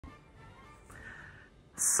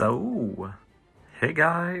So, hey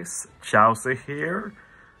guys, Chauzu here,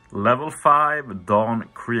 level 5 Dawn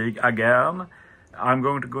Krieg again. I'm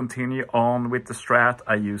going to continue on with the strat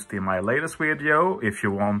I used in my latest video. If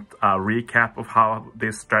you want a recap of how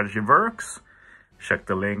this strategy works, check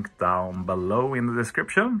the link down below in the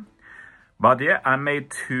description. But yeah, I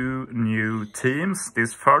made 2 new teams.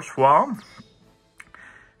 This first one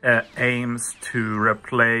aims to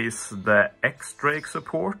replace the X-Drake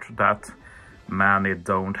support that many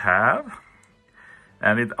don't have.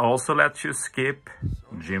 And it also lets you skip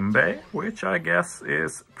Jinbei, which I guess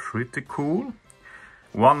is pretty cool.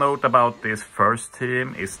 One note about this first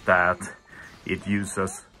team is that it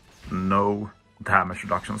uses no damage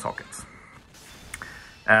reduction sockets.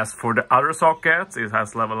 As for the other sockets, it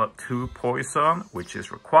has level 2 poison, which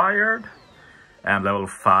is required, and level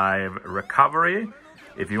 5 recovery.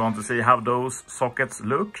 If you want to see how those sockets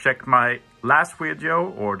look, check my last video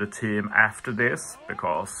or the team after this,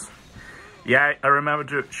 because yeah, I remember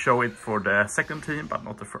to show it for the second team, but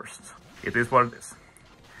not the first. It is what it is.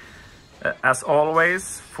 As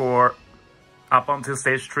always, for up until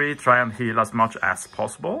stage 3, try and heal as much as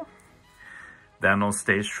possible. Then on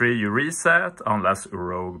stage 3 you reset, unless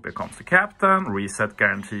Rogue becomes the captain. Reset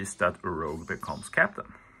guarantees that Rogue becomes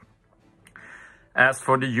captain. As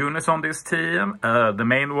for the units on this team, the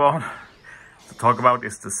main one to talk about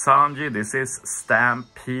is the Sanji. This is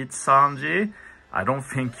Stampede Sanji. I don't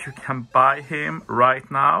think you can buy him right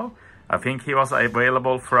now. I think he was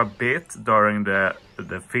available for a bit during the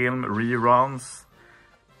film reruns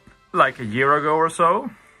like a year ago or so.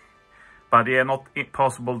 But yeah, not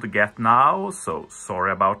possible to get now, so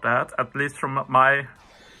sorry about that, at least from my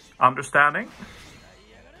understanding.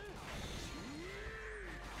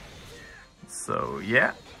 So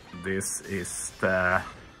yeah, this is the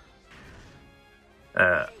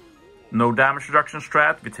no damage reduction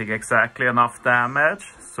strat. We take exactly enough damage,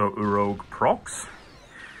 so Rogue procs.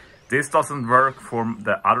 This doesn't work for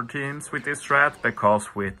the other teams with this strat,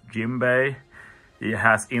 because with Jinbei, he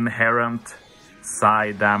has inherent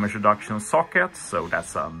side damage reduction socket, so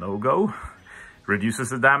that's a no-go. Reduces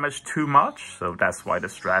the damage too much, so that's why the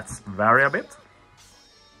strats vary a bit.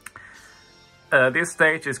 This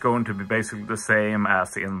stage is going to be basically the same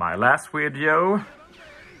as in my last video.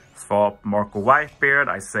 Swap Marco Whitebeard,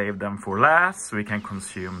 I saved them for last, so we can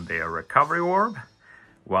consume their recovery orb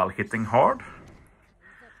while hitting hard.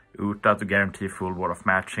 Uta to guarantee full ward of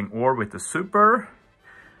matching orb with the super.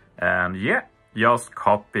 And yeah, just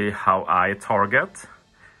copy how I target.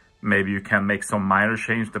 Maybe you can make some minor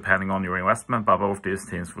change depending on your investment, but both these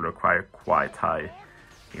teams will require quite high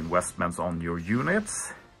investments on your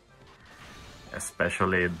units.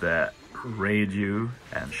 Especially the Ryu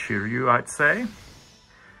and Shiryu, I'd say.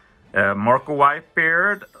 Marco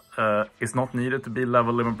Whitebeard is not needed to be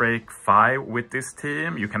level limit break 5 with this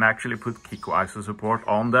team. You can actually put Kiko ISO support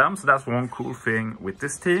on them, so that's one cool thing with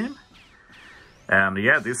this team. And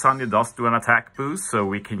yeah, this Sanji does do an attack boost, so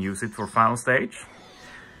we can use it for final stage.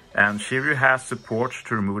 And Shiryu has support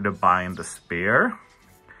to remove the bind the spear.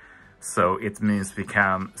 So it means we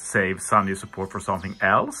can save Sanji support for something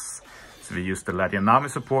else. So we use the Legend Nami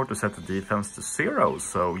support to set the defense to 0.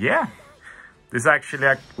 So yeah, this is actually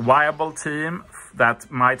a viable team that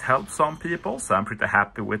might help some people. So I'm pretty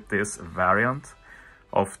happy with this variant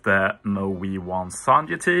of the No V1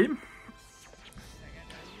 Sanji team.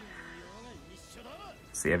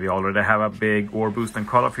 See, we already have a big War Boost and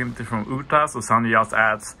Call Affinity from Uta, so Sanji just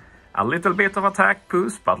adds a little bit of attack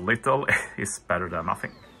boost, but little is better than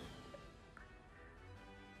nothing.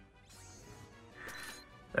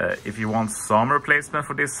 If you want some replacement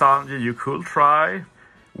for this Sanji, you could try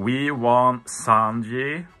V1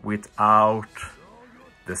 Sanji without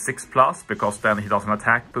the 6+, because then he does an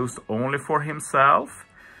attack boost only for himself.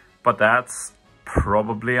 But that's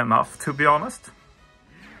probably enough, to be honest.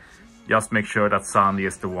 Just make sure that Sanji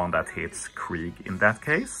is the one that hits Krieg in that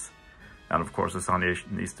case. And of course the Sanji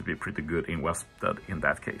needs to be pretty good invested in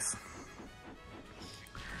that case.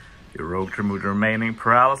 You Rogue to remove the remaining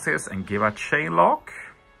paralysis and give a chain lock.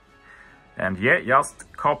 And yeah,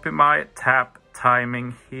 just copy my tap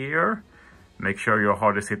timing here. Make sure your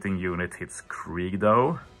hardest hitting unit hits Krieg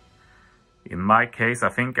though. In my case, I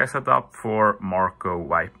think I set up for Marco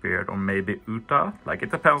Whitebeard or maybe Uta. Like, it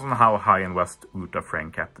depends on how high invest Uta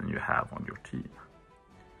frame captain you have on your team.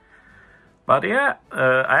 But yeah,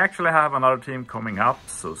 I actually have another team coming up,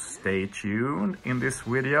 so stay tuned in this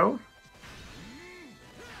video.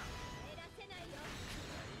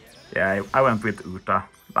 Yeah, I went with Uta.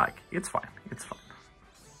 Like, it's fine, it's fine.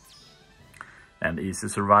 And easy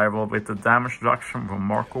survival with the damage reduction from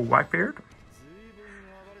Marco Whitebeard.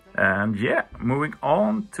 And yeah, moving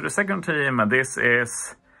on to the second team, and this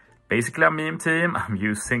is basically a meme team. I'm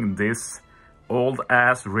using this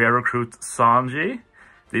old-ass rare recruit Sanji.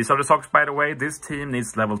 These are the socks, by the way. This team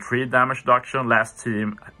needs level 3 damage reduction. Last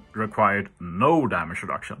team required no damage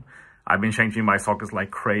reduction. I've been changing my sockets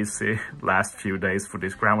like crazy last few days for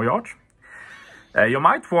this Grand Voyage. You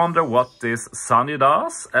might wonder what this Sanji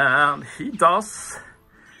does, and he does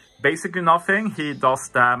basically nothing. He does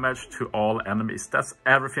damage to all enemies. That's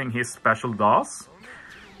everything his special does.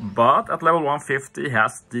 But at level 150 he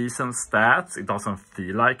has decent stats. It doesn't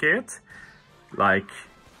feel like it. Like,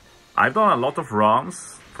 I've done a lot of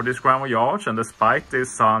runs for this Grand Voyage, and despite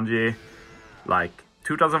this Sanji, like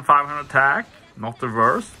 2500 attack, not the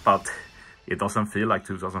worst, but it doesn't feel like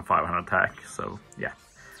 2500 attack, so yeah,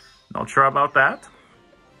 not sure about that.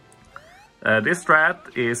 This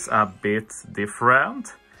strat is a bit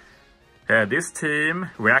different. This team,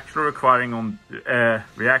 we're actually relying on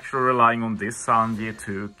this Sanji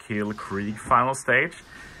to kill Krieg final stage.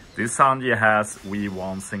 This Sanji has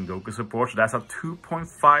V1 Sengoku support, so that's a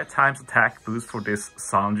 2.5 times attack boost for this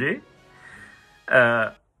Sanji.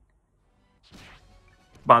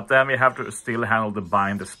 But then we have to still handle the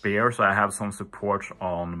Bind the Spear, so I have some support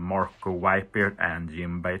on Marco, Whitebeard and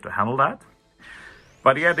Jinbei to handle that.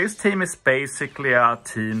 But yeah, this team is basically a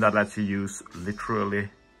team that lets you use literally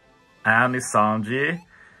any Sanji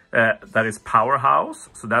that is powerhouse,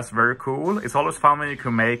 so that's very cool. It's always fun when you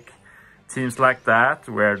can make teams like that,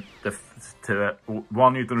 where the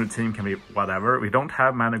one unit on the team can be whatever. We don't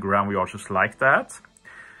have many Grand Voyages like that.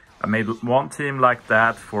 I made one team like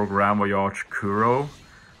that for Grand Voyage Kuro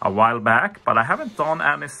a while back, but I haven't done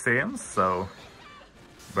any since, so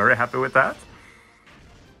very happy with that.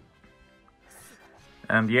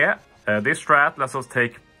 And yeah, this strat lets us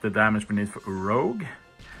take the damage we need for Rogue.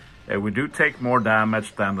 We do take more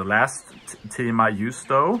damage than the last team I used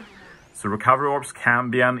though. So recovery orbs can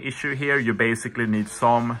be an issue here. You basically need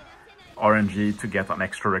some RNG to get an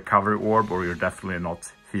extra recovery orb, or you're definitely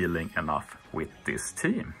not healing enough with this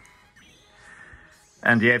team.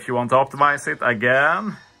 And yeah, if you want to optimize it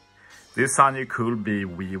again, this Sanji could be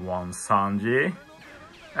V1 Sanji,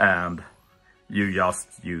 and you just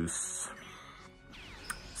use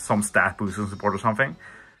some stat boost and support or something.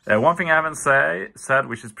 One thing I haven't said,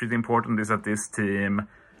 which is pretty important, is that this team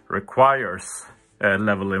requires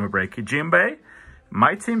level limit break Jinbei.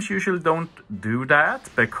 My teams usually don't do that,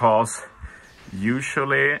 because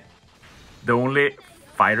usually the only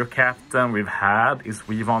fighter captain we've had is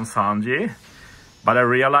V1 Sanji. But I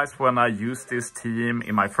realized when I used this team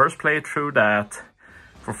in my first playthrough that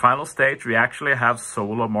for final stage we actually have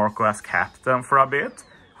solo Marco as captain for a bit,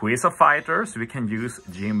 who is a fighter, so we can use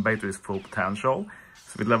Jinbei to his full potential.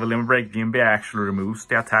 So with level limit break, Jinbei actually removes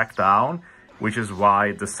the attack down, which is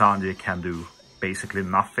why the Sanji can do basically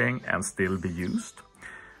nothing and still be used.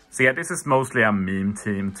 So yeah, this is mostly a meme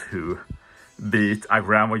team to beat a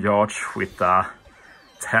Grand Voyage with a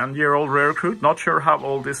 10-year-old rare recruit. Not sure how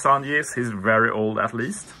old this Sanji is, he's very old at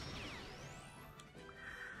least.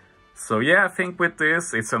 So yeah, I think with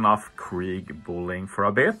this it's enough Krieg bullying for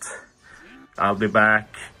a bit. I'll be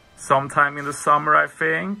back sometime in the summer, I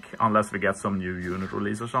think, unless we get some new unit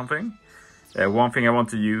release or something. One thing I want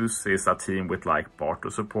to use is a team with like Barto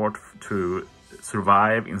support to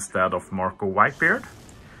survive instead of Marco Whitebeard.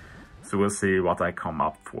 So we'll see what I come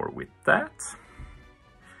up for with that.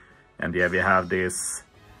 And yeah, we have this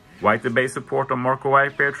White base support on Marco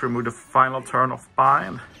Whitebeard to remove the final turn of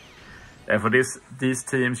Bind. And for these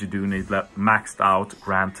teams you do need maxed out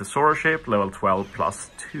Grand Tesorship, level 12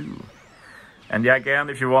 plus 2. And yeah, again,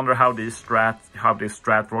 if you wonder how this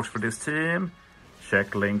strat works for this team,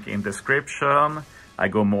 check link in description. I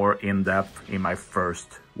go more in depth in my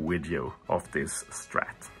first video of this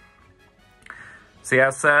strat. See,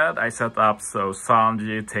 as I set up so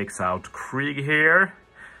Sanji takes out Krieg here.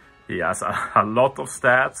 He has a lot of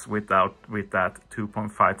stats with that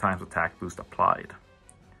 2.5 times attack boost applied.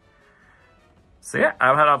 So yeah,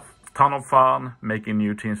 I've had a ton of fun making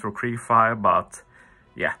new teams for Krieg 5, but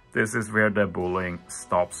yeah, this is where the bullying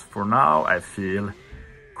stops for now. I feel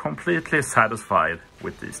completely satisfied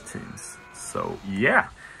with these teams. So yeah,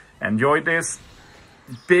 enjoy this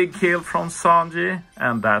big kill from Sanji,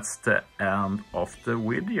 and that's the end of the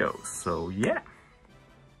video. So yeah,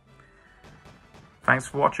 thanks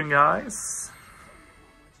for watching, guys.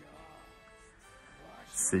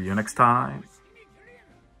 See you next time.